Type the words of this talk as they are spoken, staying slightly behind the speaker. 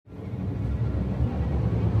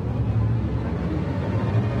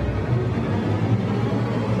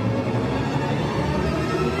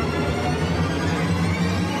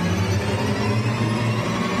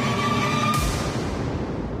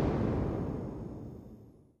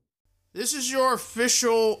This is your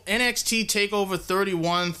official NXT TakeOver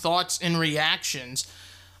 31 thoughts and reactions.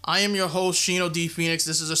 I am your host, Shino D. Phoenix.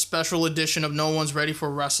 This is a special edition of No One's Ready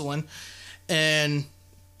for Wrestling. And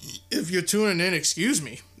if you're tuning in, if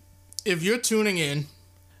you're tuning in,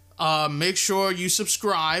 make sure you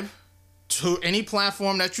subscribe to any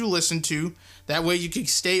platform that you listen to. That way you can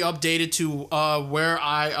stay updated to where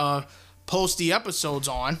I post the episodes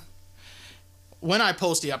on. When I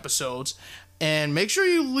post the episodes. And make sure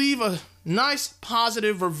you leave a nice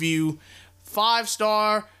positive review.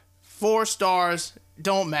 5-star, 4 stars,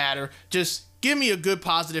 don't matter. Just give me a good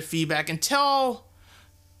positive feedback and tell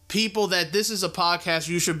people that this is a podcast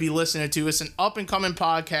you should be listening to. It's an up-and-coming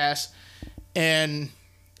podcast. And,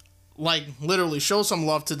 literally show some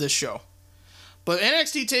love to this show. But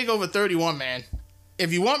NXT TakeOver 31, man.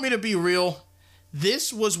 If you want me to be real,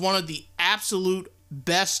 this was one of the absolute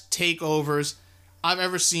best takeovers I've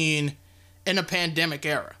ever seen in a pandemic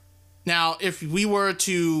era. Now, if we were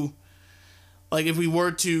to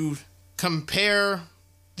compare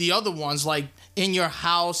the other ones, like In Your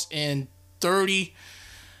House and 30,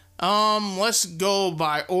 let's go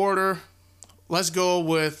by order. Let's go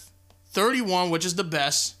with 31, which is the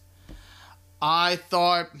best. I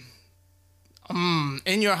thought In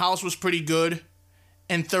Your House was pretty good,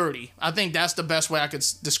 and 30. I think that's the best way I could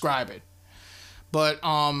describe it. But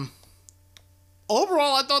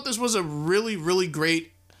overall, I thought this was a really, really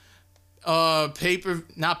great not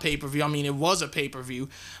pay-per-view. I mean, it was a pay-per-view,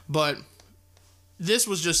 but this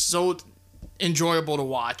was just so enjoyable to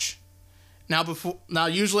watch. Now,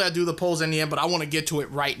 usually I do the polls in the end, but I want to get to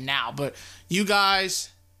it right now. But you guys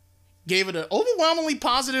gave it an overwhelmingly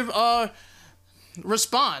positive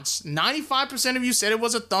response. 95% of you said it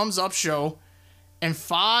was a thumbs-up show, and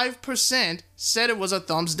 5% said it was a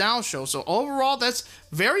thumbs-down show. So overall, that's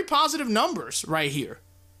very positive numbers right here.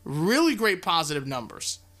 Really great positive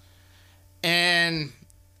numbers. And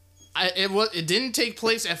it didn't take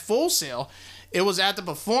place at Full Sail. It was at the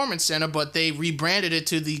Performance Center, but they rebranded it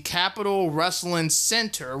to the Capitol Wrestling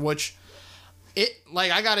Center, which,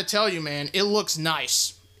 I gotta tell you, man, it looks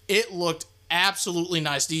nice. It looked absolutely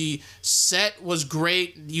nice. The set was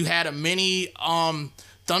great. You had a mini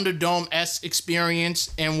Thunderdome-esque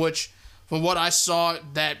experience in which, from what I saw,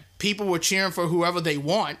 that people were cheering for whoever they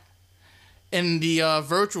want in the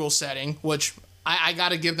virtual setting, which I got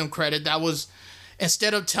to give them credit. That was,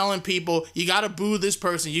 instead of telling people, you got to boo this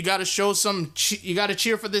person, you got to show you got to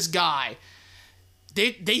cheer for this guy,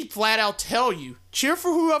 they flat out tell you, cheer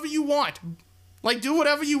for whoever you want. Do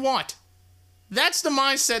whatever you want. That's the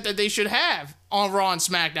mindset that they should have on Raw and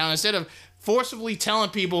SmackDown, instead of forcibly telling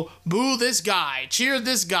people, boo this guy, cheer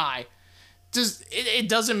this guy. Just it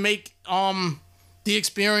doesn't make the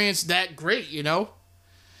experience that great, you know?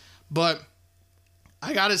 But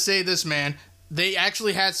I gotta say this, man. They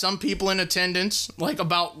actually had some people in attendance,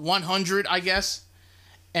 about 100, I guess.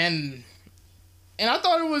 And I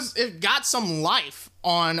thought it got some life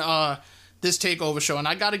on this TakeOver show, and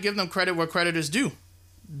I gotta give them credit where credit is due.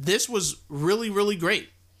 This was really, really great.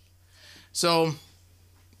 So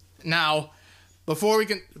now, before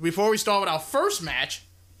we start with our first match,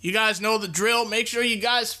 you guys know the drill. Make sure you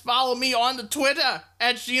guys follow me on the Twitter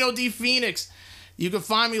at Shino D Phoenix. You can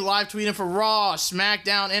find me live tweeting for Raw,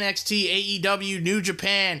 SmackDown, NXT, AEW, New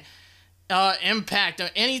Japan, Impact, or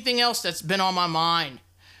anything else that's been on my mind.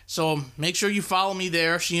 So make sure you follow me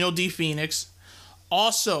there, Shino D Phoenix.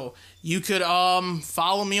 Also, you could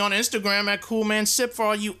follow me on Instagram at CoolManSip for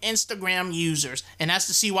all you Instagram users. And that's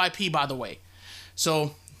the CYP, by the way.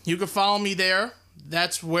 So you can follow me there.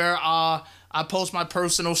 That's where I post my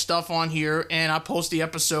personal stuff on here, and I post the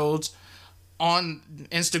episodes on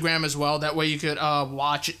Instagram as well. That way you could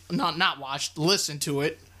listen to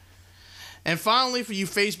it. And finally, for you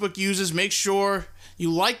Facebook users, make sure you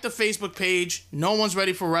like the Facebook page, No One's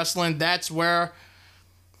Ready for Wrestling. That's where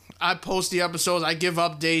I post the episodes, I give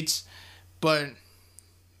updates, but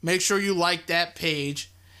make sure you like that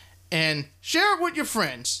page and share it with your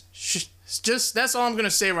friends. That's all I'm going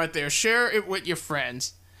to say right there. Share it with your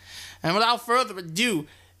friends. And without further ado,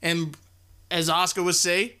 and as Oscar would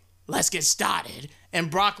say, let's get started.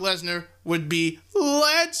 And Brock Lesnar would be,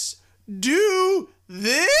 let's do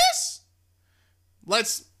this.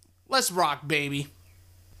 Let's rock, baby.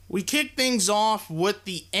 We kick things off with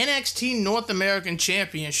the NXT North American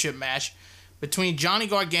Championship match between Johnny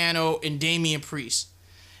Gargano and Damian Priest.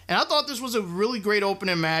 And I thought this was a really great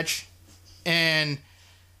opening match. And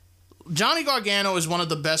Johnny Gargano is one of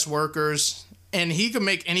the best workers, and he can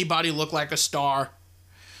make anybody look like a star.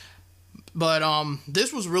 But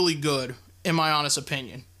this was really good, in my honest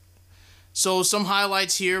opinion. So some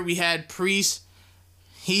highlights here. We had Priest.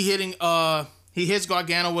 He hitting He hits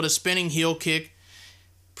Gargano with a spinning heel kick.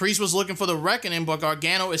 Priest was looking for the Reckoning, but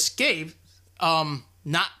Gargano escaped. Not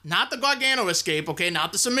the Gargano escape, okay,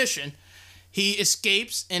 not the submission. He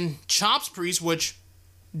escapes and chops Priest, which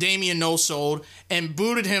Damian no-sold, and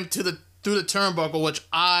booted him through the turnbuckle, which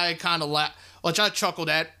I kind of which I chuckled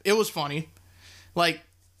at. It was funny. Like,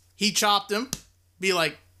 he chopped him, be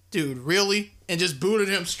like, dude, really? And just booted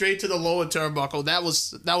him straight to the lower turnbuckle. That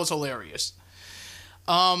was hilarious.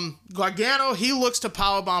 Gargano, he looks to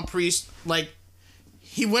powerbomb Priest. Like,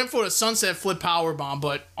 he went for a sunset flip powerbomb,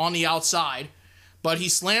 but on the outside. But he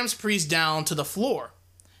slams Priest down to the floor.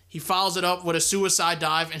 He follows it up with a suicide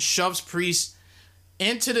dive and shoves Priest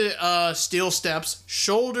into the steel steps,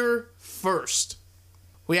 shoulder first.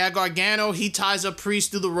 We had Gargano. He ties up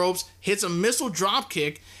Priest through the ropes, hits a missile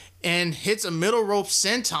dropkick, and hits a middle rope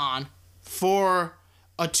senton for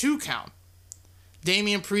a 2 count.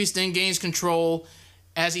 Damian Priest then gains control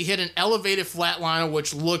as he hit an elevated flatliner,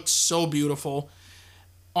 which looked so beautiful,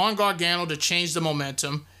 on Gargano to change the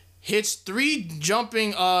momentum. Hits 3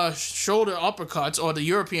 jumping shoulder uppercuts, or the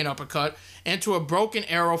European uppercut, into a broken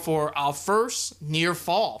arrow for our first near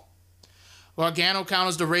fall. Gargano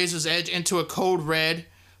counters the Razor's Edge into a code red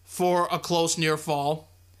for a close near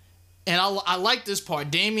fall. And I like this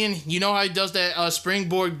part. Damian, you know how he does that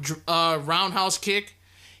springboard roundhouse kick?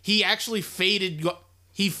 He actually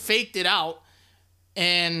faked it out,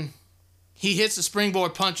 and he hits the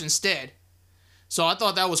springboard punch instead. So I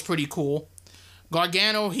thought that was pretty cool.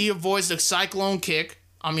 Gargano, he avoids the cyclone kick.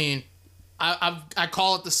 I mean, I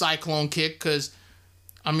call it the cyclone kick because,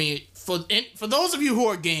 I mean, for those of you who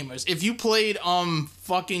are gamers, if you played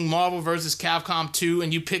fucking Marvel vs. Capcom 2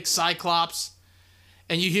 and you pick Cyclops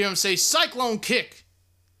and you hear him say cyclone kick,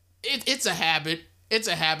 it's a habit. It's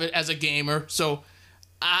a habit as a gamer, so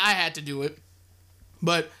I had to do it.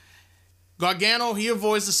 But Gargano, he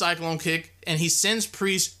avoids the cyclone kick and he sends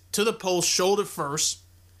Priest to the post shoulder first.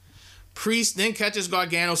 Priest then catches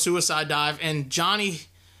Gargano suicide dive, and Johnny,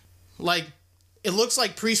 like, it looks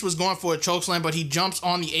like Priest was going for a chokeslam, but he jumps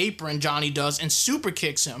on the apron, Johnny does, and super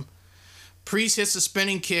kicks him. Priest hits a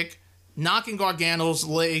spinning kick, knocking Gargano's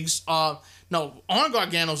legs, on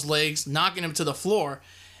Gargano's legs, knocking him to the floor,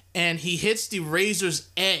 and he hits the Razor's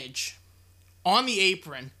Edge on the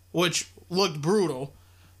apron, which looked brutal,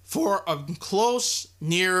 for a close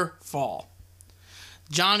near fall.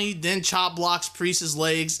 Johnny then chop blocks Priest's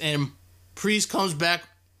legs, and Priest comes back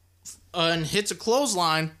and hits a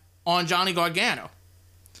clothesline on Johnny Gargano.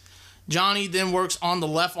 Johnny then works on the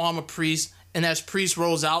left arm of Priest, and as Priest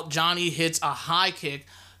rolls out, Johnny hits a high kick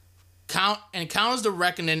and counters the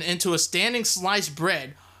Reckoning into a standing sliced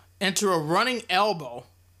bread, into a running elbow,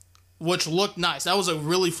 which looked nice. That was a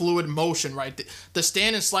really fluid motion right there. The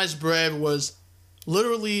standing sliced bread was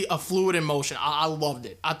literally a fluid in motion. I loved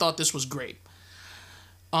it. I thought this was great.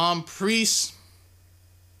 Priest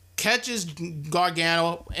catches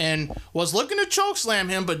Gargano and was looking to chokeslam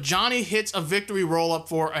him, but Johnny hits a victory roll-up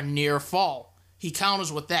for a near fall. He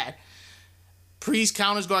counters with that. Priest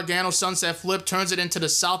counters Gargano's sunset flip, turns it into the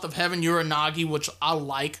South of Heaven Uranagi, which I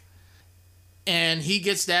like, and he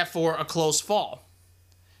gets that for a close fall.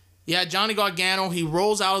 Yeah, Johnny Gargano, he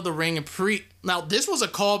rolls out of the ring, and now this was a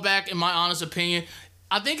callback in my honest opinion.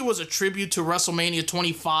 I think it was a tribute to WrestleMania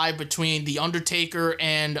 25 between The Undertaker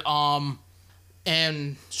and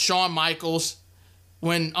Shawn Michaels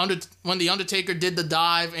when The Undertaker did the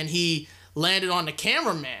dive and he landed on the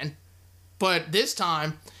cameraman. But this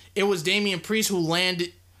time, it was Damian Priest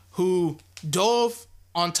who dove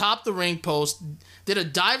on top the ring post, did a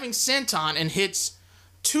diving senton, and hits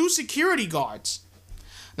 2 security guards.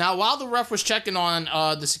 Now, while the ref was checking on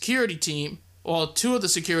the security team, or 2 of the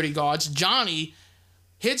security guards, Johnny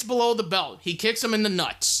hits below the belt. He kicks him in the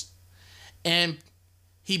nuts. And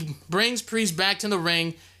he brings Priest back to the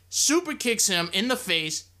ring, super kicks him in the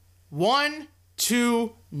face. 1,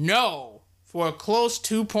 2, no, for a close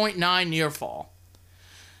 2.9 near fall.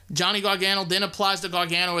 Johnny Gargano then applies the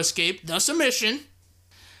Gargano escape, the submission,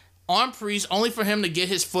 on Priest, only for him to get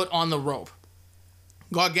his foot on the rope.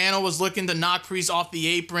 Gargano was looking to knock Priest off the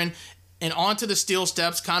apron and onto the steel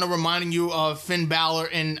steps, kind of reminding you of Finn Balor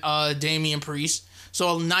and Damian Priest.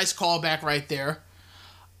 So a nice callback right there.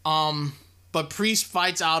 But Priest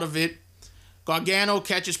fights out of it. Gargano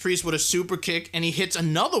catches Priest with a super kick, and he hits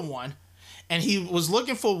another one. And he was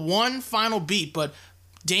looking for one final beat, but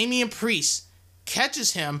Damian Priest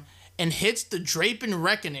catches him and hits the Draping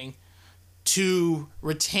Reckoning to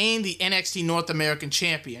retain the NXT North American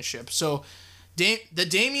Championship. So the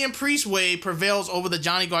Damian Priest way prevails over the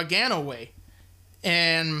Johnny Gargano way.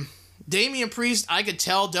 And Damian Priest, I could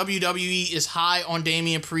tell WWE is high on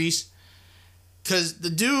Damian Priest. Because the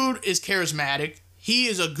dude is charismatic. He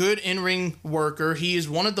is a good in-ring worker. He is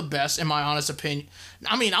one of the best, in my honest opinion.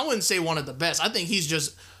 I mean, I wouldn't say one of the best. I think he's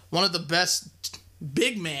just one of the best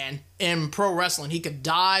big man in pro wrestling. He could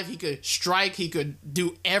dive, he could strike, he could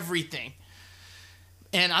do everything.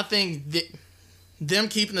 And I think that them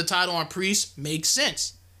keeping the title on Priest makes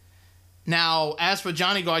sense. Now, as for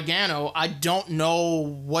Johnny Gargano, I don't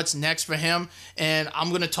know what's next for him, and I'm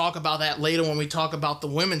going to talk about that later when we talk about the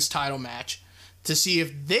women's title match to see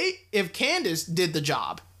if Candice did the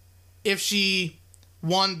job, if she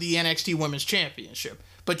won the NXT Women's Championship.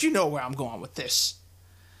 But you know where I'm going with this.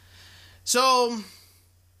 So,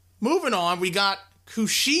 moving on, we got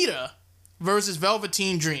Kushida versus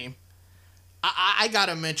Velveteen Dream. I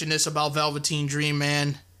gotta mention this about Velveteen Dream,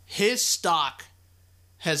 man. His stock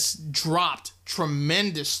has dropped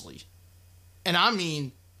tremendously. And I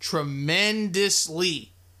mean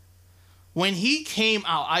tremendously. When he came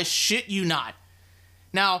out, I shit you not.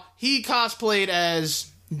 Now, he cosplayed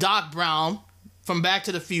as Doc Brown from Back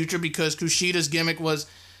to the Future because Kushida's gimmick was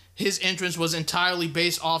his entrance was entirely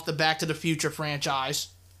based off the Back to the Future franchise.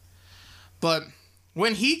 But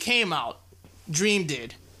when he came out, Dream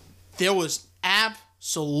did, there was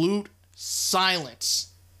absolute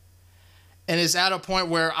silence. And it's at a point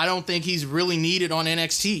where I don't think he's really needed on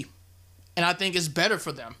NXT. And I think it's better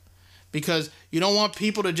for them. Because you don't want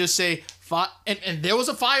people to just say, and there was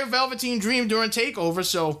a Fire Velveteen Dream during TakeOver,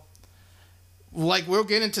 so, like, we'll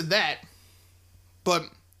get into that. But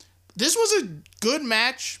this was a good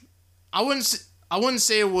match. I wouldn't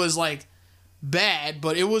say it was, like, bad,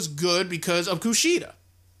 but it was good because of Kushida.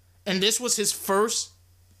 And this was his first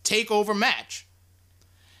TakeOver match.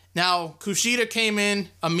 Now, Kushida came in,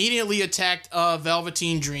 immediately attacked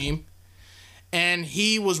Velveteen Dream, and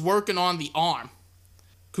he was working on the arm.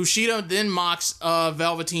 Kushida then mocks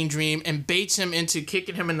Velveteen Dream and baits him into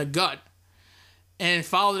kicking him in the gut, and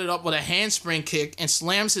followed it up with a handspring kick and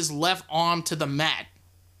slams his left arm to the mat.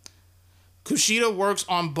 Kushida works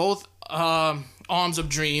on both arms of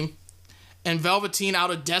Dream, and Velveteen,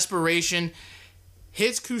 out of desperation,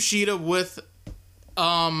 hits Kushida with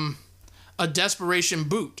a desperation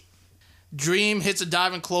boot. Dream hits a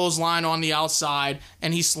diving clothesline on the outside,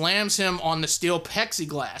 and he slams him on the steel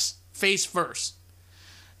plexiglass, face first.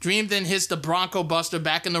 Dream then hits the Bronco Buster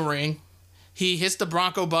back in the ring. He hits the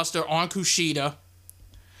Bronco Buster on Kushida.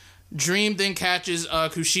 Dream then catches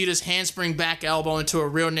Kushida's handspring back elbow into a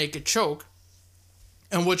rear naked choke,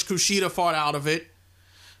 in which Kushida fought out of it.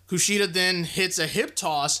 Kushida then hits a hip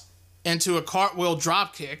toss into a cartwheel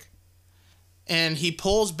dropkick, and he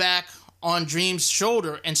pulls back on Dream's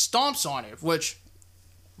shoulder and stomps on it, which,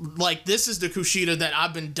 like, this is the Kushida that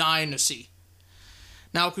I've been dying to see.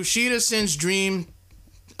 Now, Kushida sends Dream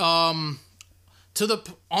on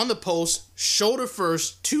the post, shoulder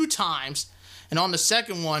first, 2 times, and on the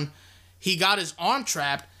second one, he got his arm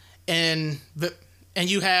trapped, and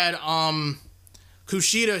you had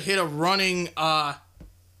Kushida hit a running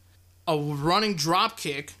drop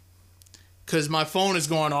kick, because my phone is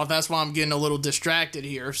going off. That's why I'm getting a little distracted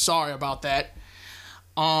here. Sorry about that.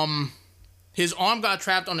 His arm got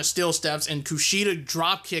trapped on the steel steps, and Kushida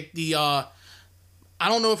drop kicked the I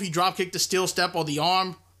don't know if he drop kicked the steel step or the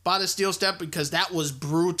arm by the steel step, because that was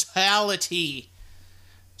brutality.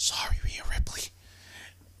 Sorry, Rhea Ripley.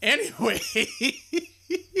 Anyway.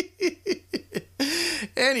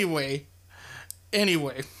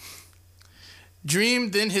 Dream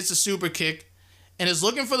then hits a super kick and is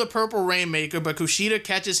looking for the Purple Rainmaker, but Kushida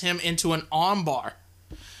catches him into an armbar.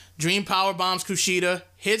 Dream powerbombs Kushida,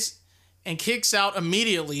 hits and kicks out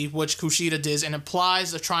immediately, which Kushida does, and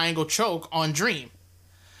applies a triangle choke on Dream.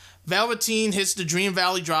 Velveteen hits the Dream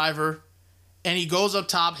Valley Driver, and he goes up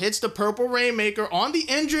top, hits the Purple Rainmaker on the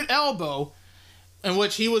injured elbow, in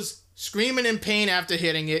which he was screaming in pain after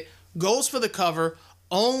hitting it, goes for the cover,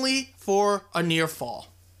 only for a near fall.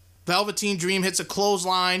 Velveteen Dream hits a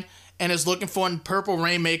clothesline and is looking for a Purple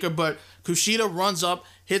Rainmaker, but Kushida runs up,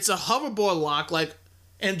 hits a hoverboard lock,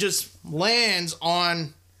 and just lands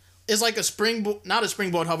on... It's like a springboard, not a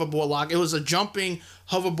springboard hoverboard lock. It was a jumping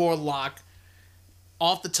hoverboard lock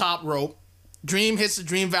off the top rope. Dream hits the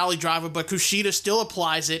Dream Valley Driver, but Kushida still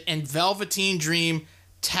applies it, and Velveteen Dream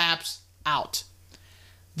taps out.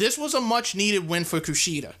 This was a much-needed win for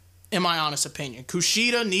Kushida, in my honest opinion.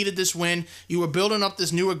 Kushida needed this win. You were building up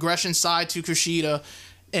this new aggression side to Kushida,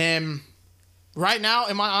 and right now,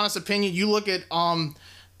 in my honest opinion, you look at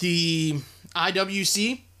the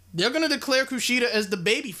IWC, they're going to declare Kushida as the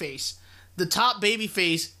babyface, the top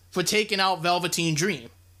babyface for taking out Velveteen Dream.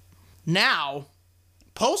 Now,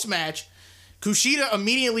 post-match, Kushida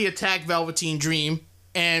immediately attacked Velveteen Dream,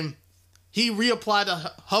 and he reapplied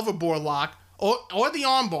the hoverboard lock or the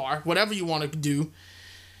armbar, whatever you want to do,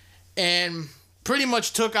 and pretty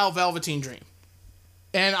much took out Velveteen Dream.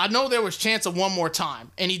 And I know there was chance of one more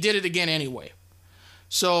time, and he did it again anyway.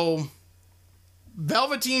 So,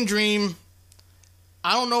 Velveteen Dream,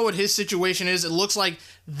 I don't know what his situation is. It looks like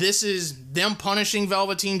this is them punishing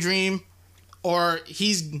Velveteen Dream, or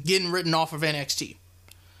he's getting written off of NXT.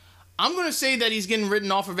 I'm going to say that he's getting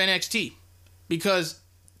written off of NXT, because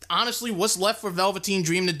honestly, what's left for Velveteen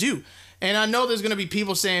Dream to do? And I know there's going to be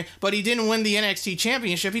people saying, but he didn't win the NXT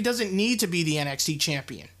championship. He doesn't need to be the NXT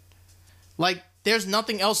champion. Like, there's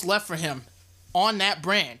nothing else left for him on that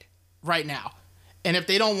brand right now. And if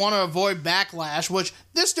they don't want to avoid backlash, which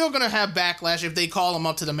they're still going to have backlash if they call him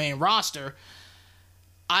up to the main roster,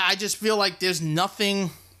 I just feel like there's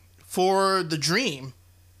nothing for the Dream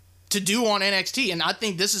to do on NXT. And I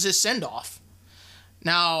think this is his send-off.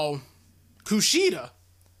 Now, Kushida,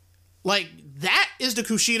 like, that is the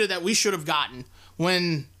Kushida that we should have gotten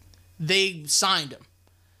when they signed him.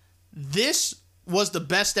 This was the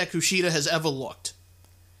best that Kushida has ever looked.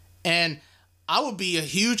 And I would be a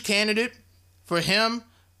huge candidate for him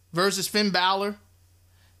versus Finn Balor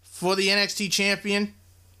for the NXT champion.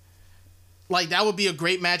 Like, that would be a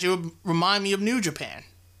great match. It would remind me of New Japan,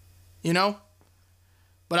 you know?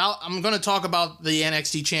 But I'm going to talk about the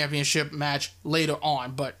NXT championship match later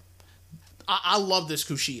on. But I love this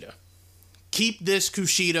Kushida. Keep this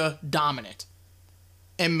Kushida dominant.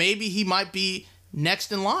 And maybe he might be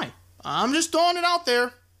next in line. I'm just throwing it out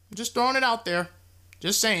there.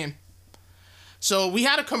 Just saying. So we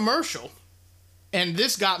had a commercial. And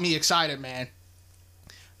this got me excited, man.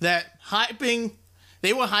 They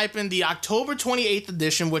were hyping the October 28th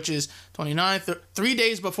edition, which is 29th, 3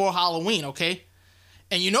 days before Halloween, okay?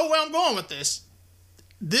 And you know where I'm going with this.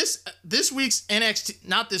 This week's NXT,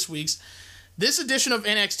 not this week's, this edition of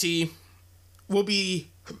NXT will be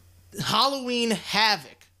Halloween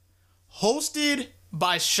Havoc, hosted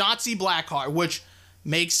by Shotzi Blackheart, which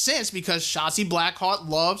makes sense because Shotzi Blackheart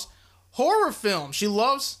loves horror films. She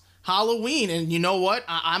loves Halloween, and you know what?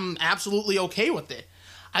 I'm absolutely okay with it.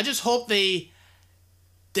 I just hope they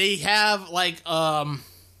have like a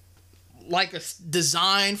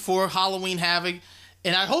design for Halloween Havoc,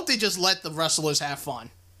 and I hope they just let the wrestlers have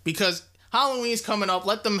fun, because Halloween's coming up.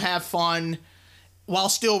 Let them have fun while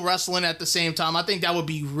still wrestling at the same time. I think that would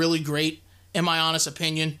be really great, in my honest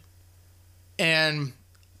opinion. And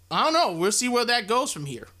I don't know. We'll see where that goes from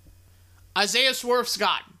here. Isaiah Swerve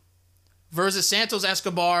Scott versus Santos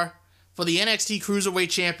Escobar for the NXT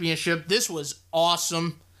Cruiserweight Championship. This was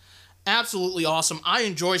awesome. Absolutely awesome. I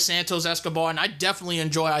enjoy Santos Escobar, and I definitely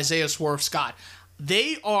enjoy Isaiah Swerve Scott.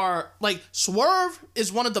 They are, like, Swerve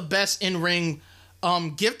is one of the best in-ring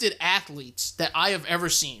gifted athletes that I have ever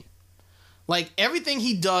seen. Like, everything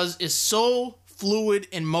he does is so fluid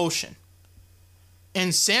in motion.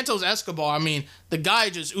 And Santos Escobar, I mean, the guy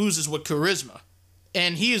just oozes with charisma.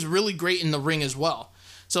 And he is really great in the ring as well.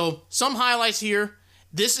 So, some highlights here.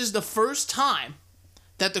 This is the first time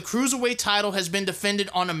that the Cruiserweight title has been defended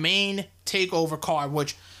on a main TakeOver card,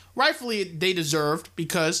 which rightfully they deserved,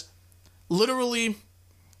 because literally,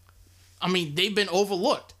 I mean, they've been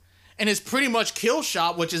overlooked. And it's pretty much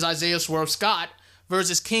Killshot, which is Isaiah Swerve Scott,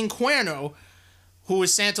 versus King Cuerno, who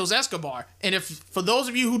is Santos Escobar. And if, for those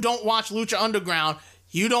of you who don't watch Lucha Underground,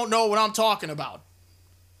 you don't know what I'm talking about.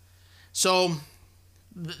 So,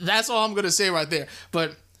 that's all I'm going to say right there.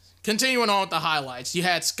 But continuing on with the highlights, you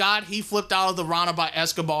had Scott. He flipped out of the Rana by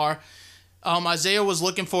Escobar. Isaiah was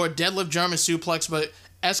looking for a deadlift German suplex, but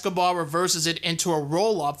Escobar reverses it into a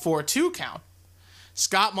roll-up for a 2 count.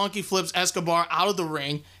 Scott monkey flips Escobar out of the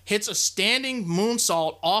ring, hits a standing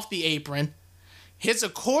moonsault off the apron, hits a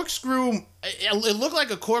corkscrew. It looked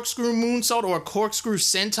like a corkscrew moonsault or a corkscrew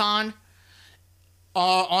senton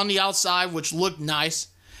on the outside, which looked nice.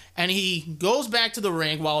 And he goes back to the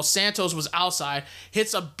ring while Santos was outside,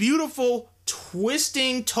 hits a beautiful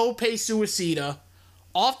twisting tope suicida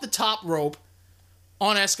off the top rope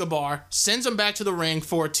on Escobar, sends him back to the ring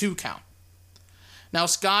for a 2 count. Now,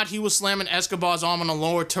 Scott, he was slamming Escobar's arm on the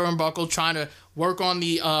lower turnbuckle, trying to work on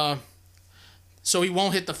the, so he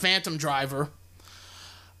won't hit the Phantom Driver.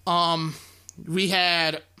 We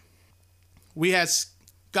had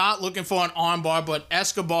Scott looking for an armbar, but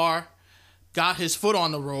Escobar got his foot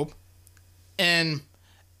on the rope. And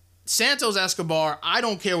Santos Escobar, I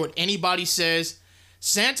don't care what anybody says,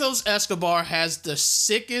 Santos Escobar has the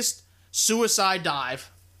sickest suicide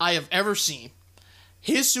dive I have ever seen.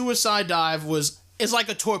 His suicide dive is like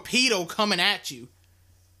a torpedo coming at you.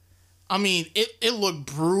 I mean, it looked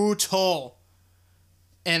brutal.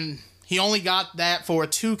 And he only got that for a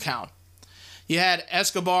 2 count. You had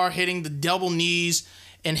Escobar hitting the double knees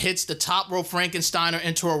and hits the top rope Frankensteiner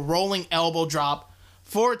into a rolling elbow drop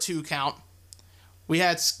for a 2 count. We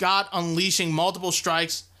had Scott unleashing multiple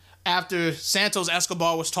strikes after Santos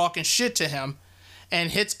Escobar was talking shit to him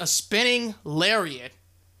and hits a spinning lariat.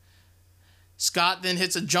 Scott then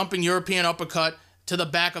hits a jumping European uppercut to the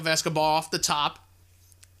back of Escobar off the top.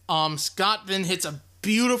 Scott then hits a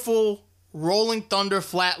beautiful rolling thunder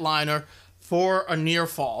flatliner for a near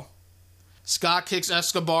fall. Scott kicks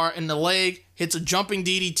Escobar in the leg, hits a jumping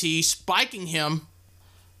DDT, spiking him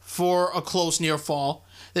for a close near fall.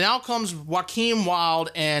 Then out comes Joaquin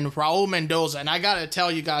Wilde and Raul Mendoza. And I got to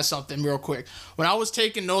tell you guys something real quick. When I was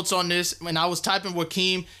taking notes on this, when I was typing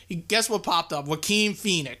Joaquin, guess what popped up? Joaquin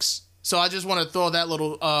Phoenix. So I just want to throw that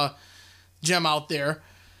little gem out there.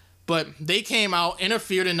 But they came out,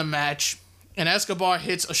 interfered in the match, and Escobar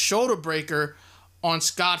hits a shoulder breaker on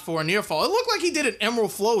Scott for a near fall. It looked like he did an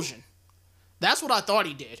Emerald Flosion. That's what I thought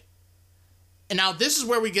he did. And now this is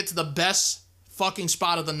where we get to the best fucking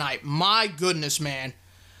spot of the night. My goodness, man.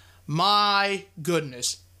 My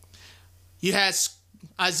goodness. You had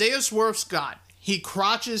Isaiah Swerve Scott. He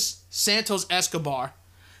crotches Santos Escobar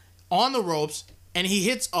on the ropes, and he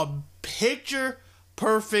hits a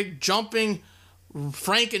picture-perfect jumping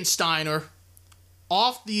Frankensteiner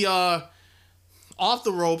off the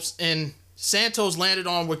ropes, and Santos landed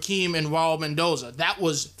on Joaquin and Raul Mendoza. That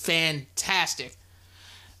was fantastic.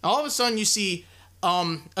 All of a sudden, you see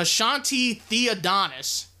Ashanti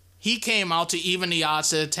Theodonis. He came out to even the odds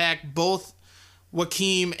to attack both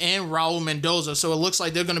Joaquin and Raul Mendoza. So it looks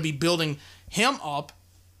like they're going to be building him up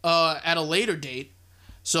at a later date.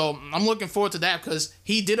 So I'm looking forward to that because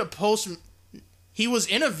he did a post. He was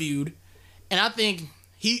interviewed, and I think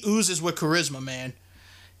he oozes with charisma, man.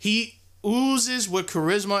 He oozes with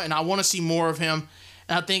charisma, and I want to see more of him.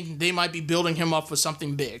 And I think they might be building him up for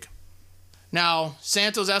something big. Now,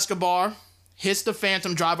 Santos Escobar hits the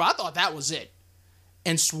Phantom Driver. I thought that was it.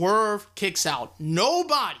 And Swerve kicks out.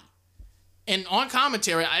 Nobody. And on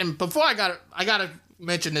commentary, and before I gotta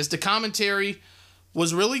mention this, the commentary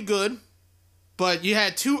was really good, but you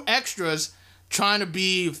had 2 extras trying to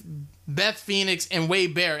be Beth Phoenix and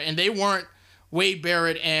Wade Barrett, and they weren't Wade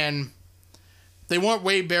Barrett and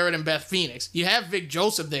Beth Phoenix. You have Vic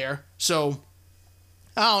Joseph there, so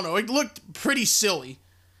I don't know. It looked pretty silly,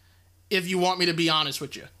 if you want me to be honest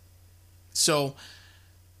with you. So,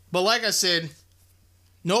 but like I said,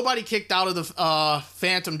 nobody kicked out of the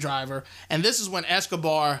Phantom Driver, and this is when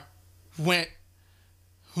Escobar went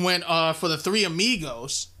for the 3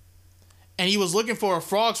 Amigos, and he was looking for a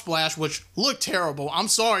frog splash, which looked terrible. I'm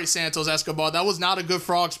sorry, Santos Escobar, that was not a good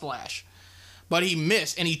frog splash, but he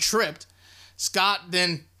missed and he tripped. Scott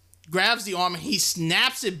then grabs the arm and he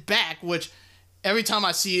snaps it back, which every time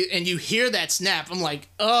I see it and you hear that snap, I'm like,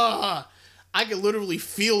 ugh, I can literally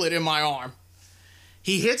feel it in my arm.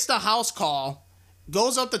 He hits the house call,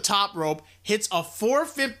 goes up the top rope, hits a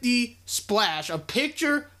 450 splash, a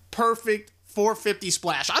picture-perfect 450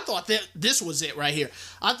 splash. I thought that this was it right here.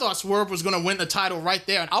 I thought Swerve was going to win the title right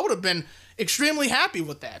there, and I would have been extremely happy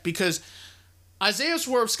with that because Isaiah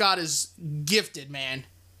Swerve Scott is gifted, man.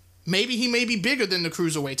 Maybe he may be bigger than the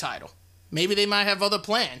Cruiserweight title. Maybe they might have other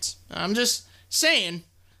plans. I'm just saying,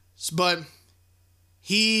 but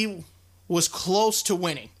he was close to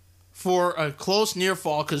winning for a close near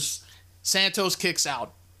fall because Santos kicks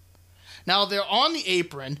out. Now they're on the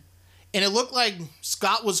apron, and it looked like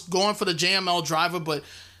Scott was going for the JML driver, but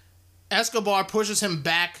Escobar pushes him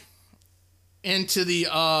back into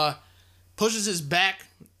the, pushes his back.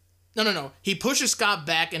 No. He pushes Scott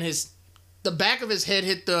back, and the back of his head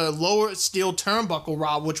hit the lower steel turnbuckle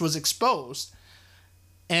rod, which was exposed.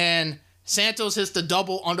 And Santos hits the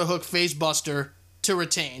double underhook face buster to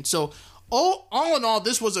retain. So, all in all,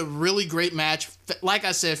 this was a really great match. Like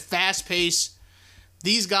I said, fast pace.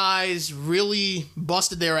 These guys really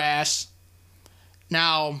busted their ass.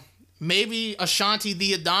 Now, maybe Ashanti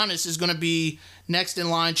the Adonis is going to be next in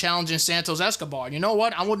line challenging Santos Escobar. You know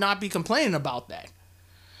what? I would not be complaining about that.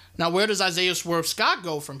 Now, where does Isaiah Swerve Scott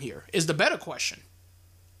go from here is the better question.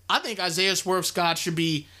 I think Isaiah Swerve Scott should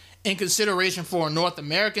be in consideration for a North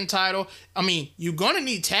American title. I mean, you're going to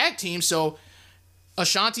need tag teams, so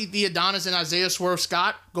Ashanti Theodonis and Isaiah Swerve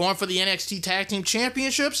Scott going for the NXT Tag Team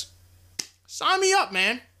Championships? Sign me up,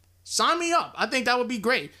 man. Sign me up. I think that would be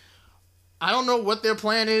great. I don't know what their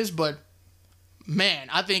plan is, but man,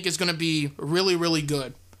 I think it's going to be really, really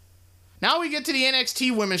good. Now we get to the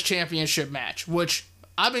NXT Women's Championship match, which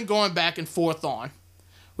I've been going back and forth on.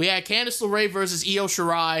 We had Candice LeRae versus Io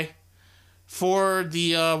Shirai for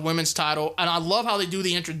the women's title, and I love how they do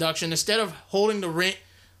the introduction. Instead of holding the ring,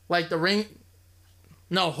 like the ring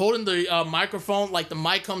No, holding the microphone, like the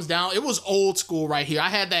mic comes down. It was old school right here. I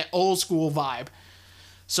had that old school vibe.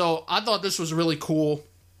 So I thought this was really cool.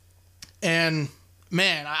 And,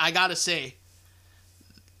 man, I got to say,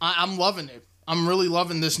 I'm loving it. I'm really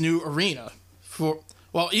loving this new arena.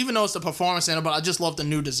 Even though it's the Performance Center, but I just love the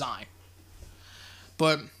new design.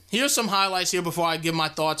 But here's some highlights here before I give my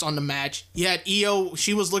thoughts on the match. You had Io.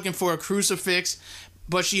 She was looking for a crucifix,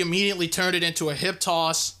 but she immediately turned it into a hip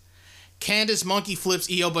toss. Candice monkey flips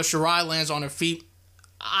Io, but Shirai lands on her feet.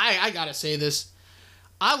 I gotta say this.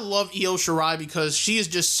 I love Io Shirai because she is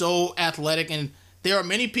just so athletic, and there are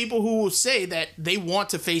many people who will say that they want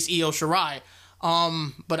to face Io Shirai.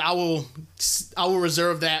 But I will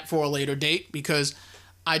reserve that for a later date because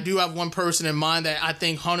I do have one person in mind that I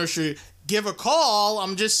think Hunter should give a call.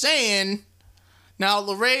 I'm just saying. Now,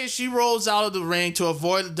 LeRae, she rolls out of the ring to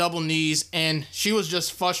avoid the double knees, and she was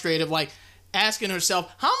just frustrated, like, asking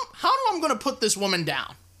herself, how am I going to put this woman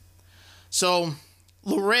down? So,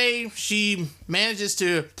 LeRae, she manages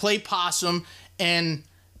to play possum and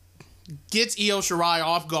gets Io Shirai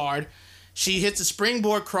off guard. She hits a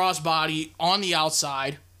springboard crossbody on the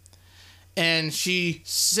outside, and she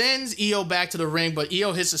sends Io back to the ring, but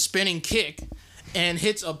Io hits a spinning kick and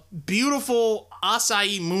hits a beautiful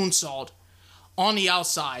acai moonsault on the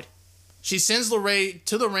outside. She sends LeRae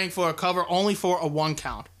to the ring for a cover, only for a 1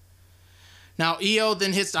 count. Now, Io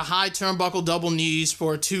then hits the high turnbuckle double knees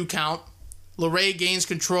for a 2 count. LeRae gains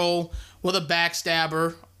control with a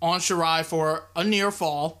backstabber on Shirai for a near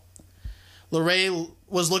fall. LeRae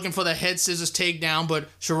was looking for the head scissors takedown, but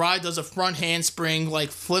Shirai does a front handspring, like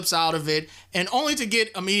flips out of it, and only to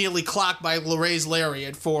get immediately clocked by LeRae's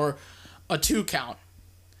lariat for a 2 count.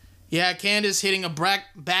 Yeah, Candice hitting a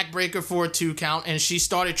backbreaker for a 2 count, and she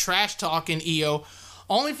started trash talking Io,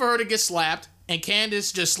 only for her to get slapped, and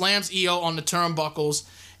Candice just slams Io on the turnbuckles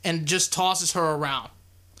and just tosses her around.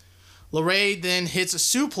 LeRae then hits a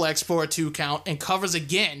suplex for a 2 count and covers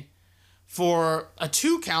again for a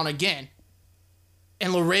 2 count again,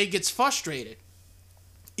 and LeRae gets frustrated.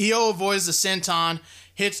 Io avoids the senton,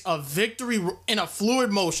 hits a victory in a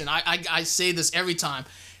fluid motion. I say this every time.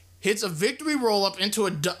 Hits a victory roll-up into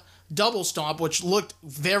a double stomp, which looked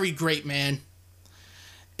very great, man.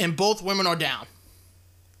 And both women are down.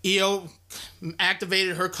 Io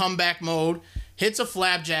activated her comeback mode, hits a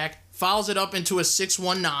flapjack, fouls it up into a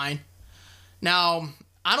 619. Now,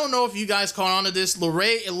 I don't know if you guys caught on to this.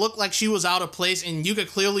 LeRae, it looked like she was out of place, and you could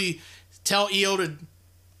clearly tell Io to...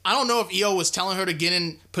 I don't know if Io was telling her to get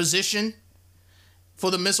in position for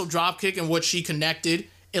the missile dropkick in which she connected.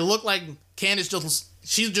 It looked like Candice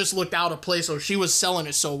just looked out of place, or she was selling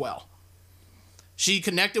it so well. She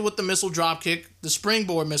connected with the missile dropkick, the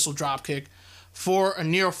springboard missile dropkick, for a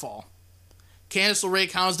near fall. Candice LeRae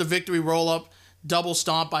counters the victory roll-up double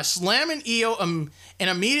stomp by slamming Io and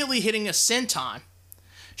immediately hitting a senton.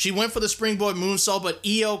 She went for the springboard moonsault, but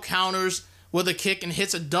Io counters with a kick and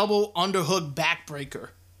hits a double underhook backbreaker.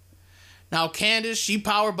 Now Candice, she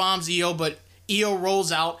power bombs Io, but Io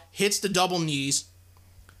rolls out, hits the double knees.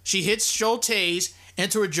 She hits Schulte's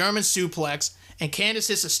into a German suplex, and Candice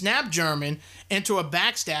hits a snap German into a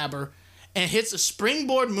backstabber and hits a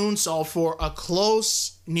springboard moonsault for a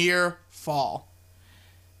close near fall.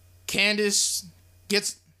 Candice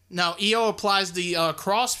gets... Now, Io applies the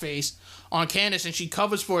crossface on Candice, and she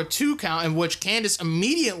covers for a 2 count, in which Candice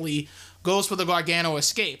immediately goes for the Gargano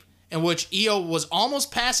escape, in which Io was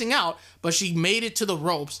almost passing out, but she made it to the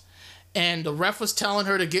ropes, and the ref was telling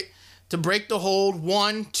her to break the hold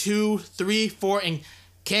 1, 2, 3, 4, and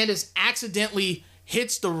Candice accidentally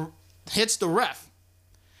hits the ref.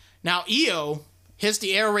 Now Io hits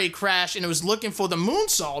the air raid crash and was looking for the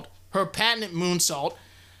moonsault, her patented moonsault,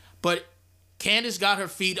 but Candice got her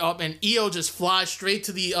feet up and Io just flies straight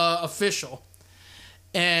to the official.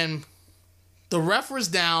 And the ref was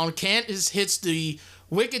down. Candice hits the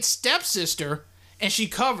wicked stepsister and she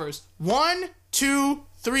covers 1, 2,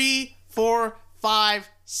 3, 4, 5,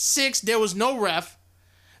 6. There was no ref.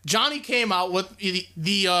 Johnny came out with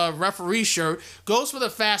the referee shirt, goes for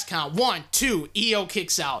the fast count. 1, 2, Io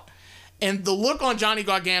kicks out. And the look on Johnny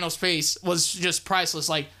Gargano's face was just priceless.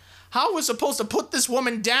 Like, how was supposed to put this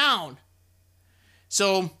woman down?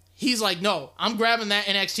 So he's like, no, I'm grabbing that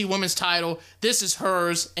NXT women's title. This is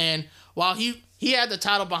hers. And while he had the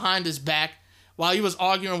title behind his back, while he was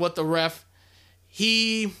arguing with the ref,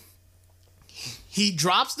 he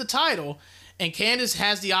drops the title, and Candice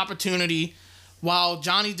has the opportunity while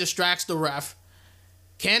Johnny distracts the ref.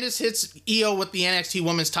 Candice hits Io with the NXT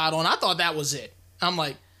women's title, and I thought that was it. I'm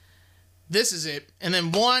like, this is it. And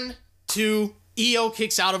then 1, 2, Io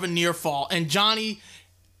kicks out of a near fall, and Johnny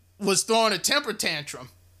was throwing a temper tantrum.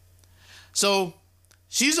 So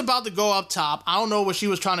she's about to go up top. I don't know what she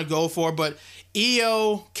was trying to go for, but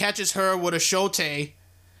Io catches her with a shote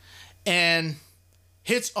and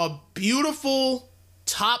hits a beautiful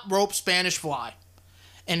top rope Spanish fly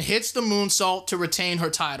and hits the moonsault to retain her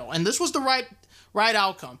title. And this was the right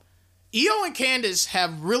outcome. Io and Candice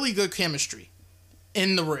have really good chemistry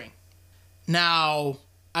in the ring. Now,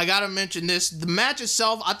 I gotta mention this. The match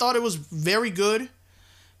itself, I thought it was very good.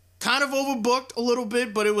 Kind of overbooked a little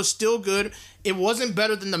bit, but it was still good. It wasn't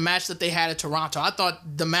better than the match that they had at Toronto. I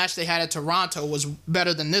thought the match they had at Toronto was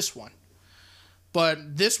better than this one.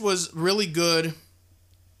 But this was really good.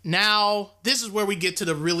 Now, this is where we get to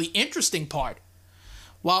the really interesting part.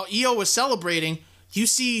 While Io was celebrating, you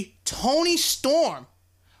see Toni Storm.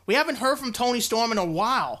 We haven't heard from Toni Storm in a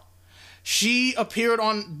while. She appeared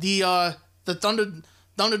on the Thunderdome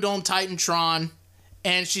Titantron,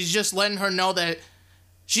 and she's just letting her know that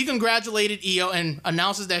she congratulated Io and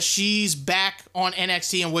announces that she's back on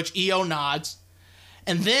NXT, in which Io nods.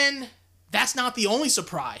 And then, that's not the only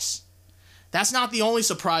surprise. That's not the only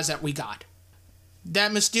surprise that we got.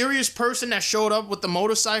 That mysterious person that showed up with the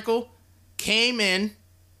motorcycle came in,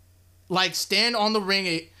 like stand on the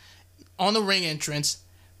ring entrance,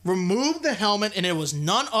 removed the helmet, and it was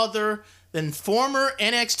none other than former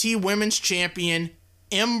NXT Women's Champion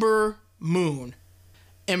Ember Moon.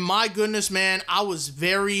 And my goodness, man, I was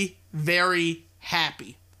very, very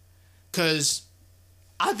happy. Because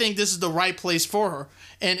I think this is the right place for her.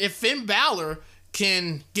 And if Finn Balor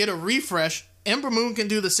can get a refresh, Ember Moon can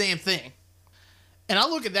do the same thing. And I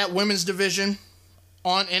look at that women's division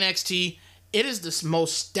on NXT. It is the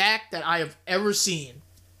most stacked that I have ever seen.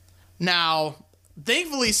 Now,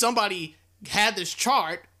 thankfully, somebody had this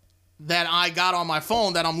chart that I got on my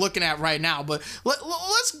phone that I'm looking at right now. But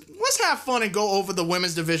let's have fun and go over the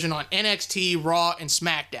women's division on NXT, Raw, and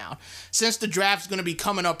SmackDown, since the draft's going to be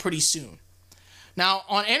coming up pretty soon. Now,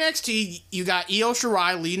 on NXT, you got Io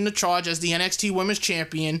Shirai leading the charge as the NXT Women's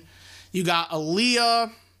Champion. You got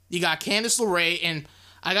Aaliyah, you got Candice LeRae, and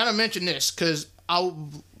I gotta mention this because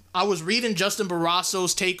I was reading Justin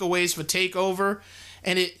Barrasso's takeaways for TakeOver,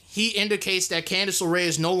 and he indicates that Candice LeRae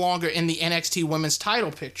is no longer in the NXT Women's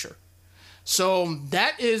title picture. So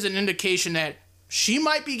that is an indication that she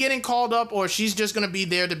might be getting called up, or she's just going to be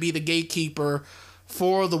there to be the gatekeeper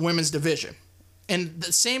for the women's division. And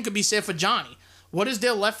the same could be said for Johnny. What is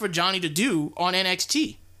there left for Johnny to do on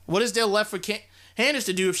NXT? What is there left for Candice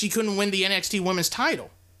to do if she couldn't win the NXT Women's title?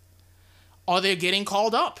 Are they getting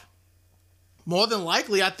called up? More than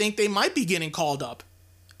likely, I think they might be getting called up.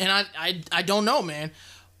 And I don't know, man.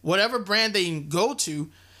 Whatever brand they go to,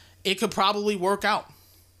 it could probably work out.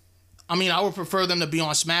 I mean, I would prefer them to be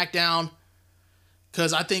on SmackDown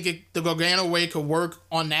because I think the Gargano way could work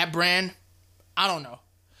on that brand. I don't know.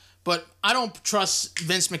 But I don't trust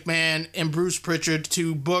Vince McMahon and Bruce Pritchard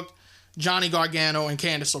to book Johnny Gargano and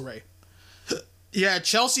Candice LeRae. Yeah,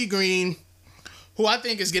 Chelsea Green, who I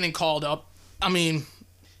think is getting called up. I mean,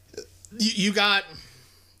 you got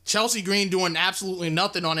Chelsea Green doing absolutely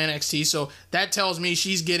nothing on NXT, so that tells me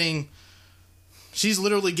she's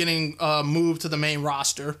literally getting moved to the main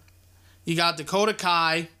roster. You got Dakota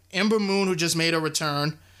Kai, Ember Moon, who just made a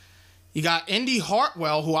return. You got Indy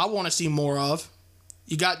Hartwell, who I want to see more of.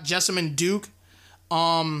 You got Jessamine Duke,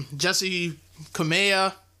 Jessie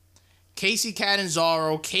Kamea, Casey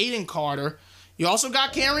Catanzaro, Kaden Carter. You also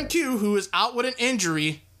got Karen Q, who is out with an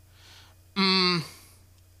injury.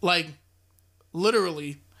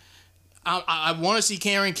 Literally, I want to see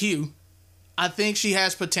Karen Q. I think she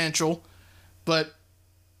has potential, but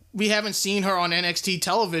we haven't seen her on NXT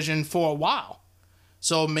television for a while.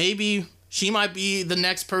 So maybe she might be the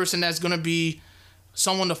next person that's going to be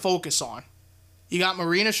someone to focus on. You got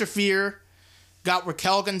Marina Shafir, got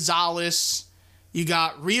Raquel Gonzalez, you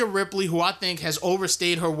got Rhea Ripley, who I think has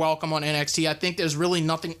overstayed her welcome on NXT. I think there's really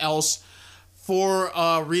nothing else for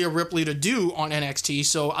Rhea Ripley to do on NXT.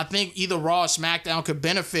 So I think either Raw or SmackDown could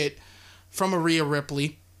benefit from a Rhea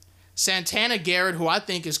Ripley. Santana Garrett, who I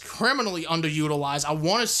think is criminally underutilized. I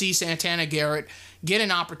want to see Santana Garrett get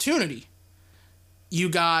an opportunity. You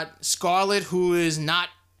got Scarlett, who is not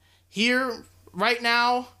here right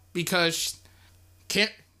now because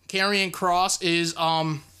Karrion Kross is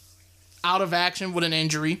out of action with an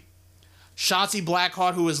injury. Shotzi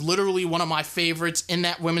Blackheart, who is literally one of my favorites in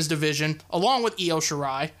that women's division, along with Io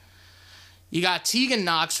Shirai. You got Tegan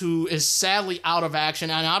Nox, who is sadly out of action,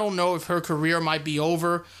 and I don't know if her career might be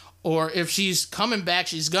over or if she's coming back,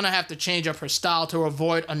 she's going to have to change up her style to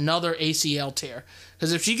avoid another ACL tear.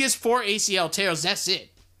 Because if she gets 4 ACL tears, that's it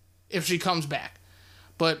if she comes back.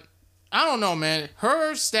 But I don't know, man.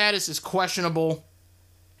 Her status is questionable.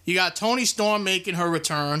 You got Toni Storm making her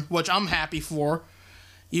return, which I'm happy for.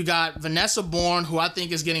 You got Vanessa Bourne, who I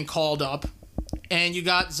think is getting called up. And you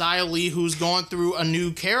got Xia Li, who's going through a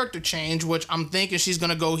new character change, which I'm thinking she's going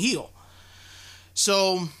to go heel.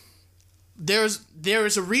 So there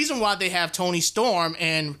is a reason why they have Toni Storm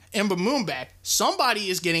and Ember Moon back. Somebody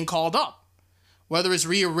is getting called up. Whether it's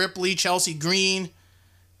Rhea Ripley, Chelsea Green,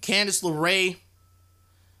 Candice LeRae.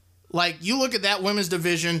 Like, you look at that women's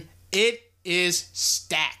division, it is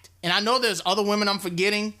stacked. And I know there's other women I'm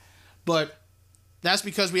forgetting, but that's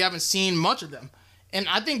because we haven't seen much of them. And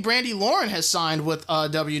I think Brandi Lauren has signed with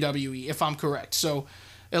WWE, if I'm correct. So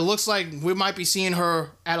it looks like we might be seeing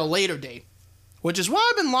her at a later date. Which is why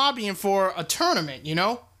I've been lobbying for a tournament, you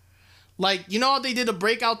know? Like, you know how they did a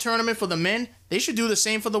breakout tournament for the men? They should do the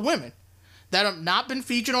same for the women. That have not been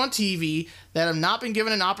featured on TV, that have not been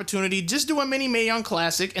given an opportunity. Just do a mini Mae Young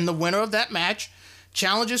Classic, and the winner of that match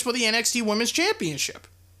challenges for the NXT Women's Championship.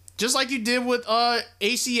 Just like you did with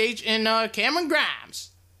ACH and Cameron Grimes.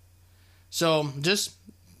 So, just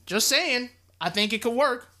saying, I think it could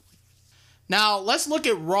work. Now, let's look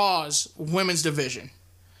at Raw's women's division.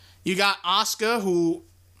 You got Asuka, who,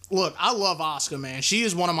 look, I love Asuka, man. She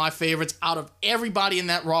is one of my favorites out of everybody in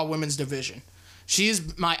that Raw women's division. She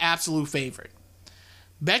is my absolute favorite.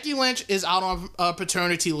 Becky Lynch is out on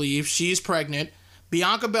paternity leave. She's pregnant.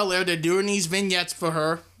 Bianca Belair, they're doing these vignettes for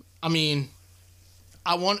her. I mean,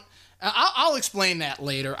 I'll explain that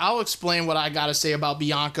later. I'll explain what I got to say about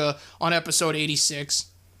Bianca on episode 86.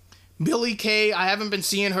 Billie Kay, I haven't been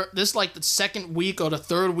seeing her. This is like the second week or the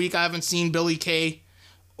third week I haven't seen Billie Kay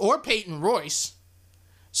or Peyton Royce.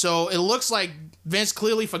 So it looks like Vince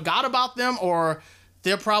clearly forgot about them, or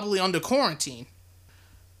they're probably under quarantine.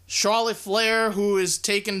 Charlotte Flair, who is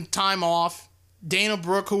taking time off. Dana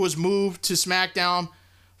Brooke, who was moved to SmackDown,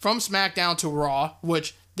 from SmackDown to Raw,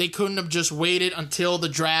 which they couldn't have just waited until the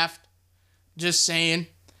draft. Just saying.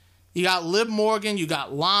 You got Liv Morgan, you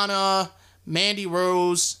got Lana, Mandy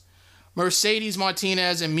Rose, Mercedes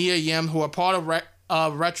Martinez, and Mia Yim, who are part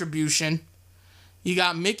of Retribution. You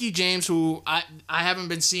got Mickie James, who I haven't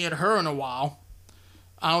been seeing her in a while.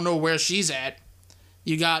 I don't know where she's at.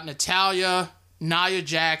 You got Natalya, Nia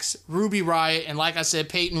Jax, Ruby Riott, and like I said,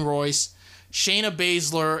 Peyton Royce, Shayna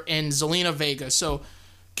Baszler, and Zelina Vega. So,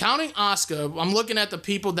 counting Asuka, I'm looking at the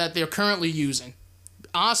people that they're currently using.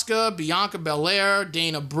 Asuka, Bianca Belair,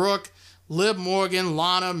 Dana Brooke, Liv Morgan,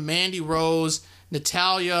 Lana, Mandy Rose,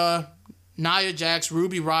 Natalya, Nia Jax,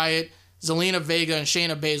 Ruby Riott, Zelina Vega, and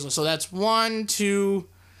Shayna Baszler. So that's 1, 2,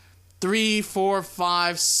 3, 4,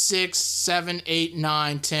 5, 6, 7, 8,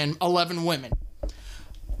 9, 10, 11 women.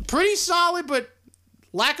 Pretty solid, but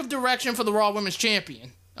lack of direction for the Raw Women's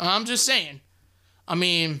Champion. I'm just saying. I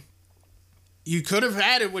mean, you could have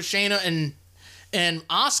had it with Shayna and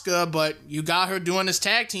Asuka, but you got her doing this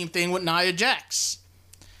tag team thing with Nia Jax.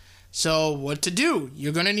 So what to do?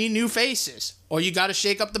 You're going to need new faces. Or you got to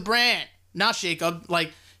shake up the brand. Not shake up,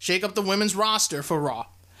 like shake up the women's roster for Raw.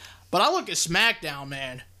 But I look at SmackDown,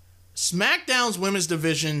 man. SmackDown's women's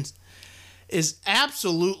division is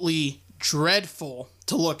absolutely dreadful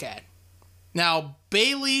to look at. Now,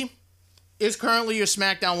 Bayley is currently your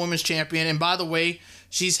SmackDown Women's Champion. And by the way,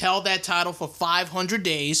 she's held that title for 500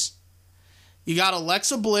 days. You got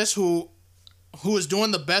Alexa Bliss, who is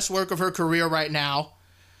doing the best work of her career right now.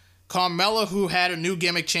 Carmella, who had a new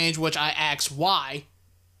gimmick change, which I asked why.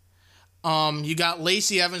 You got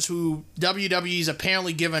Lacey Evans, who WWE's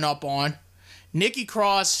apparently given up on. Nikki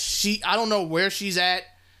Cross, I don't know where she's at.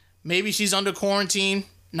 Maybe she's under quarantine.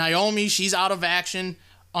 Naomi, she's out of action,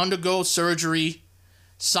 undergo surgery.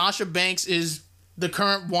 Sasha Banks is the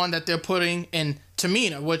current one that they're putting in.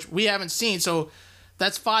 Tamina, which we haven't seen. So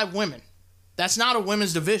that's 5 women. That's not a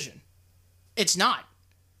women's division. It's not.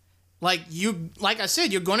 Like I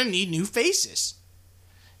said, you're going to need new faces.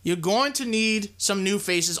 You're going to need some new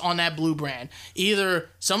faces on that blue brand. Either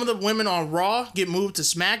some of the women on Raw get moved to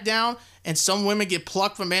SmackDown, and some women get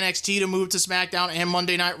plucked from NXT to move to SmackDown and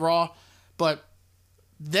Monday Night Raw. But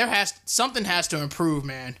something has to improve,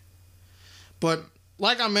 man. But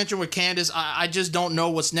like I mentioned with Candice, I just don't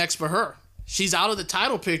know what's next for her. She's out of the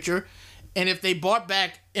title picture, and if they brought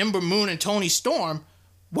back Ember Moon and Toni Storm,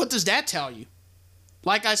 what does that tell you?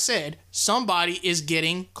 Like I said, somebody is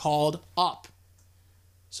getting called up.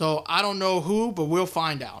 So I don't know who, but we'll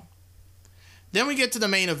find out. Then we get to the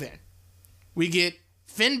main event. We get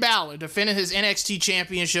Finn Balor defending his NXT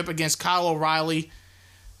championship against Kyle O'Reilly.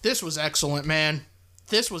 This was excellent, man.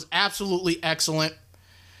 This was absolutely excellent.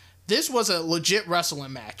 This was a legit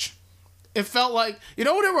wrestling match. It felt like, you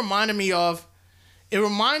know what it reminded me of? It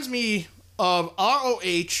reminds me of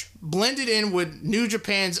ROH blended in with New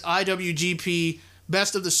Japan's IWGP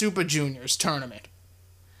Best of the Super Juniors tournament.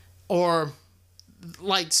 Or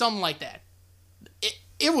like something like that.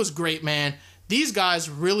 It was great, man. These guys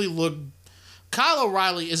really look. Kyle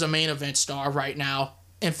O'Reilly is a main event star right now,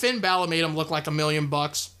 and Finn Balor made him look like $1 million.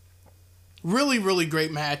 Really, really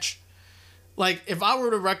great match. Like, if I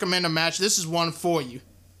were to recommend a match, this is one for you.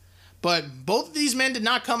 But both of these men did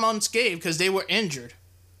not come unscathed because they were injured.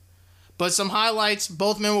 But some highlights: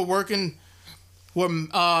 both men were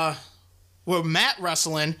mat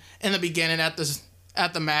wrestling in the beginning at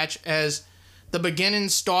the match, as the beginning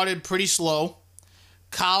started pretty slow.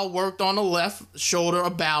 Kyle worked on the left shoulder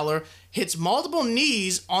of Balor, hits multiple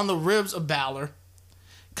knees on the ribs of Balor.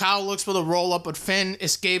 Kyle looks for the roll-up, but Finn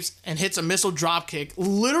escapes and hits a missile dropkick,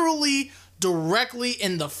 literally directly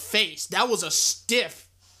in the face. That was a stiff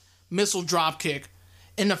missile dropkick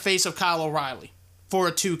in the face of Kyle O'Reilly for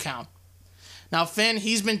a 2 count. Now Finn,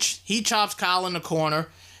 he chops Kyle in the corner,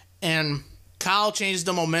 and Kyle changes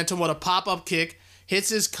the momentum with a pop-up kick, hits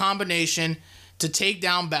his combination to take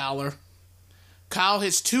down Balor. Kyle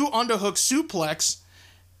hits 2 underhook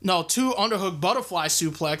butterfly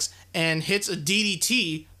suplex, and hits a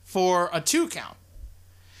DDT for a 2 count.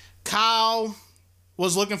 Kyle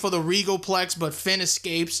was looking for the Regalplex, but Finn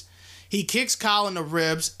escapes. He kicks Kyle in the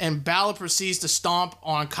ribs, and Balor proceeds to stomp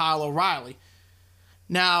on Kyle O'Reilly.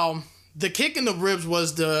 Now, the kick in the ribs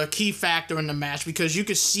was the key factor in the match, because you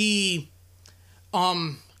could see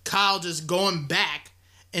Kyle just going back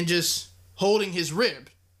and just holding his rib.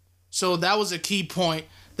 So that was a key point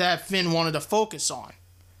that Finn wanted to focus on.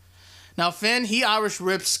 Now Finn, he Irish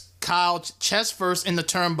rips Kyle chest first in the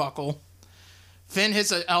turnbuckle. Finn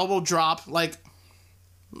hits an elbow drop, like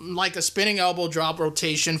a spinning elbow drop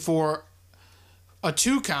rotation for a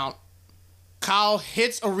 2 count. Kyle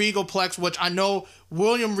hits a Regalplex, which I know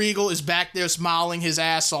William Regal is back there smiling his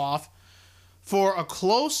ass off, for a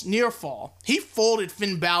close near fall. He folded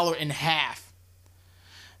Finn Balor in half.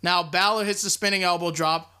 Now Balor hits the spinning elbow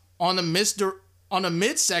drop on the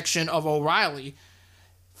midsection of O'Reilly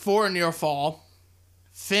for a near fall.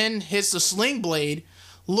 Finn hits the sling blade,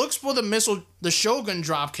 looks for the Shogun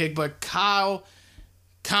dropkick, but Kyle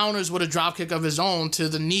counters with a dropkick of his own to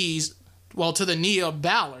the knee of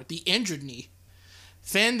Balor, the injured knee.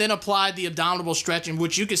 Finn then applied the abdominal stretch, in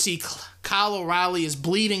which you can see Kyle O'Reilly is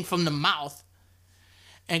bleeding from the mouth,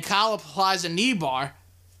 and Kyle applies a knee bar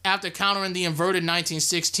after countering the inverted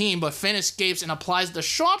 1916, but Finn escapes and applies the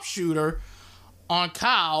sharpshooter on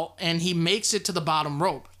Kyle, and he makes it to the bottom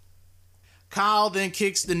rope. Kyle then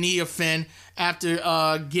kicks the knee of Finn after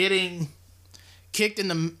getting kicked in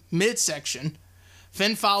the midsection.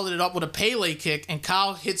 Finn followed it up with a Pele kick, and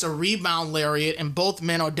Kyle hits a rebound lariat, and both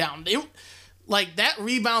men are down. That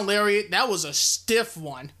rebound lariat, that was a stiff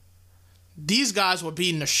one. These guys were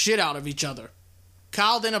beating the shit out of each other.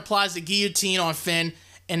 Kyle then applies the guillotine on Finn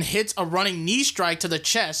and hits a running knee strike to the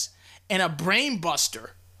chest and a brain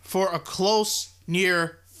buster for a close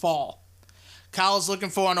near fall. Kyle is looking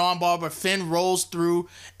for an armbar, but Finn rolls through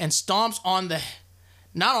and stomps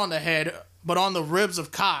not on the head, but on the ribs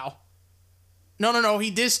of Kyle. No, he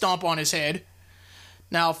did stomp on his head.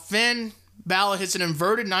 Now Finn Balor hits an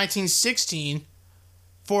inverted 1916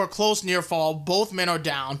 for a close near fall. Both men are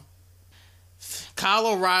down. Kyle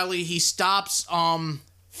O'Reilly, he stops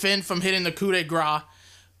Finn from hitting the coup de grace,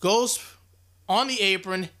 goes on the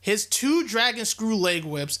apron, hits 2 dragon screw leg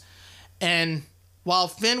whips, and while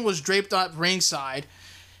Finn was draped up ringside,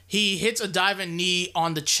 he hits a diving knee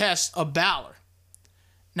on the chest of Balor.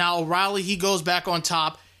 Now O'Reilly, he goes back on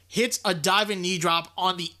top, hits a diving knee drop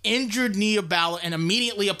on the injured knee of Balor, and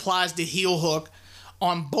immediately applies the heel hook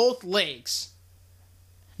on both legs.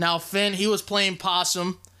 Now Finn, he was playing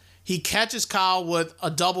possum. He catches Kyle with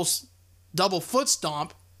a double foot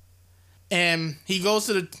stomp, and he goes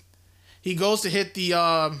to hit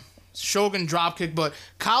the Shogun dropkick, but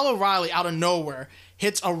Kyle O'Reilly out of nowhere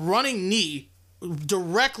hits a running knee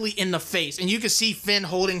directly in the face, and you can see Finn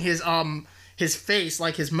holding his face,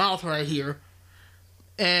 like his mouth right here,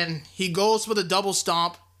 and he goes for the double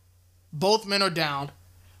stomp. Both men are down.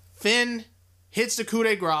 Finn hits the coup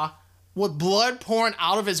de grace with blood pouring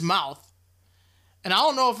out of his mouth. And I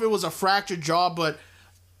don't know if it was a fractured jaw, but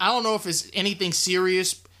I don't know if it's anything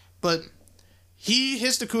serious, but he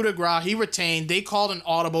hits the coup de grace. He retained. They called an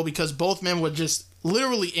audible because both men were just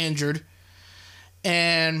literally injured.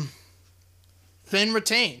 And Finn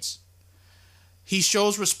retains. He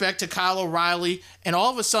shows respect to Kyle O'Reilly, and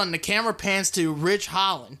all of a sudden the camera pans to Ridge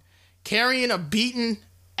Holland carrying a beaten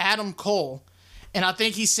Adam Cole. And I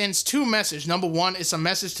think he sends 2 messages. Number 1, it's a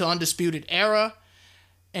message to Undisputed Era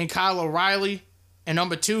and Kyle O'Reilly. And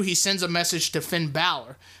number 2, he sends a message to Finn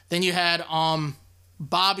Balor. Then you had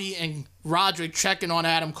Bobby and Roderick checking on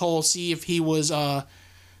Adam Cole, see if he was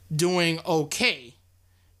doing okay.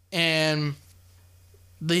 And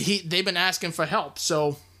they've been asking for help.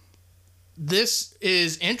 So this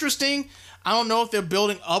is interesting. I don't know if they're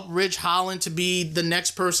building up Ridge Holland to be the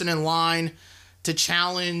next person in line to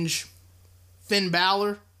challenge Finn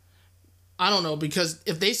Balor. I don't know, because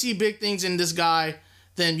if they see big things in this guy,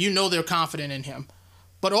 then you know they're confident in him.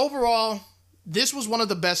 But overall, this was one of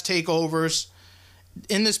the best takeovers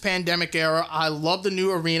in this pandemic era. I love the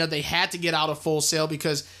new arena. They had to get out of Full Sail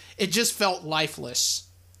because it just felt lifeless,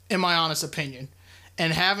 in my honest opinion.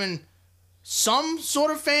 And having some sort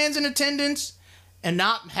of fans in attendance and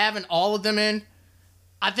not having all of them in,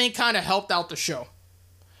 I think kind of helped out the show.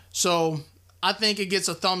 So I think it gets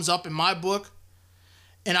a thumbs up in my book.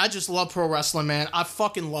 And I just love pro wrestling, man. I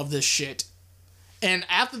fucking love this shit. And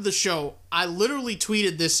after the show, I literally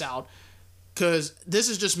tweeted this out, because this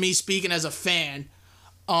is just me speaking as a fan.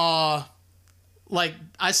 Like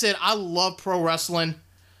I said, I love pro wrestling.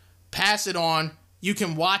 Pass it on. You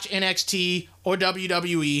can watch NXT or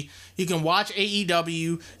WWE. You can watch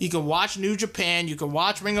AEW. You can watch New Japan. You can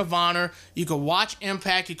watch Ring of Honor. You can watch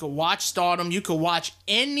Impact. You can watch Stardom. You can watch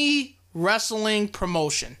any wrestling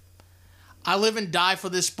promotion. I live and die for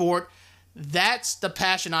this sport. That's the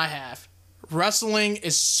passion I have. Wrestling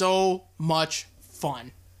is so much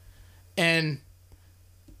fun. And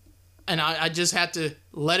I just had to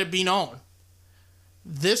let it be known.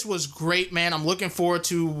 This was great, man. I'm looking forward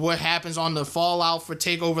to what happens on the fallout for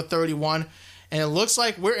TakeOver 31. And it looks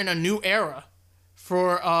like we're in a new era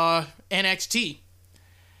for NXT.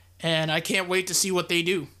 And I can't wait to see what they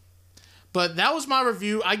do. But that was my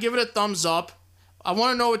review. I give it a thumbs up. I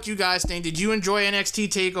want to know what you guys think. Did you enjoy NXT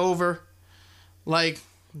TakeOver? Like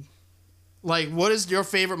what is your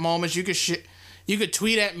favorite moments? You could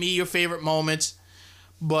tweet at me your favorite moments.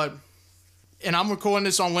 And I'm recording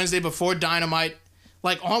this on Wednesday before Dynamite.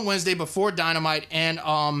 Like on Wednesday before Dynamite and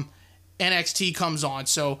NXT comes on.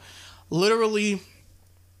 So literally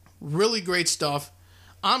really great stuff.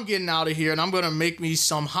 I'm getting out of here and I'm going to make me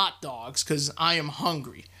some hot dogs because I am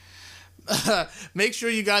hungry. Make sure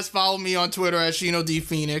you guys follow me on Twitter at Shino D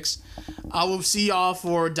Phoenix. I will see y'all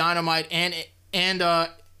for Dynamite and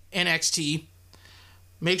NXT.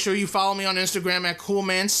 Make sure you follow me on Instagram at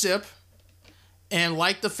CoolManSip. And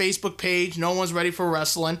like the Facebook page, No One's Ready for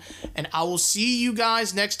Wrestling. And I will see you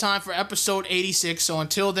guys next time for episode 86. So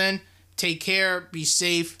until then, take care, be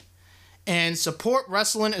safe, and support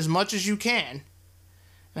wrestling as much as you can.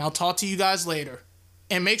 And I'll talk to you guys later.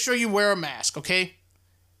 And make sure you wear a mask, okay?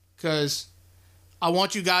 Because I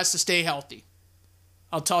want you guys to stay healthy.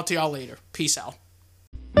 I'll talk to y'all later. Peace out.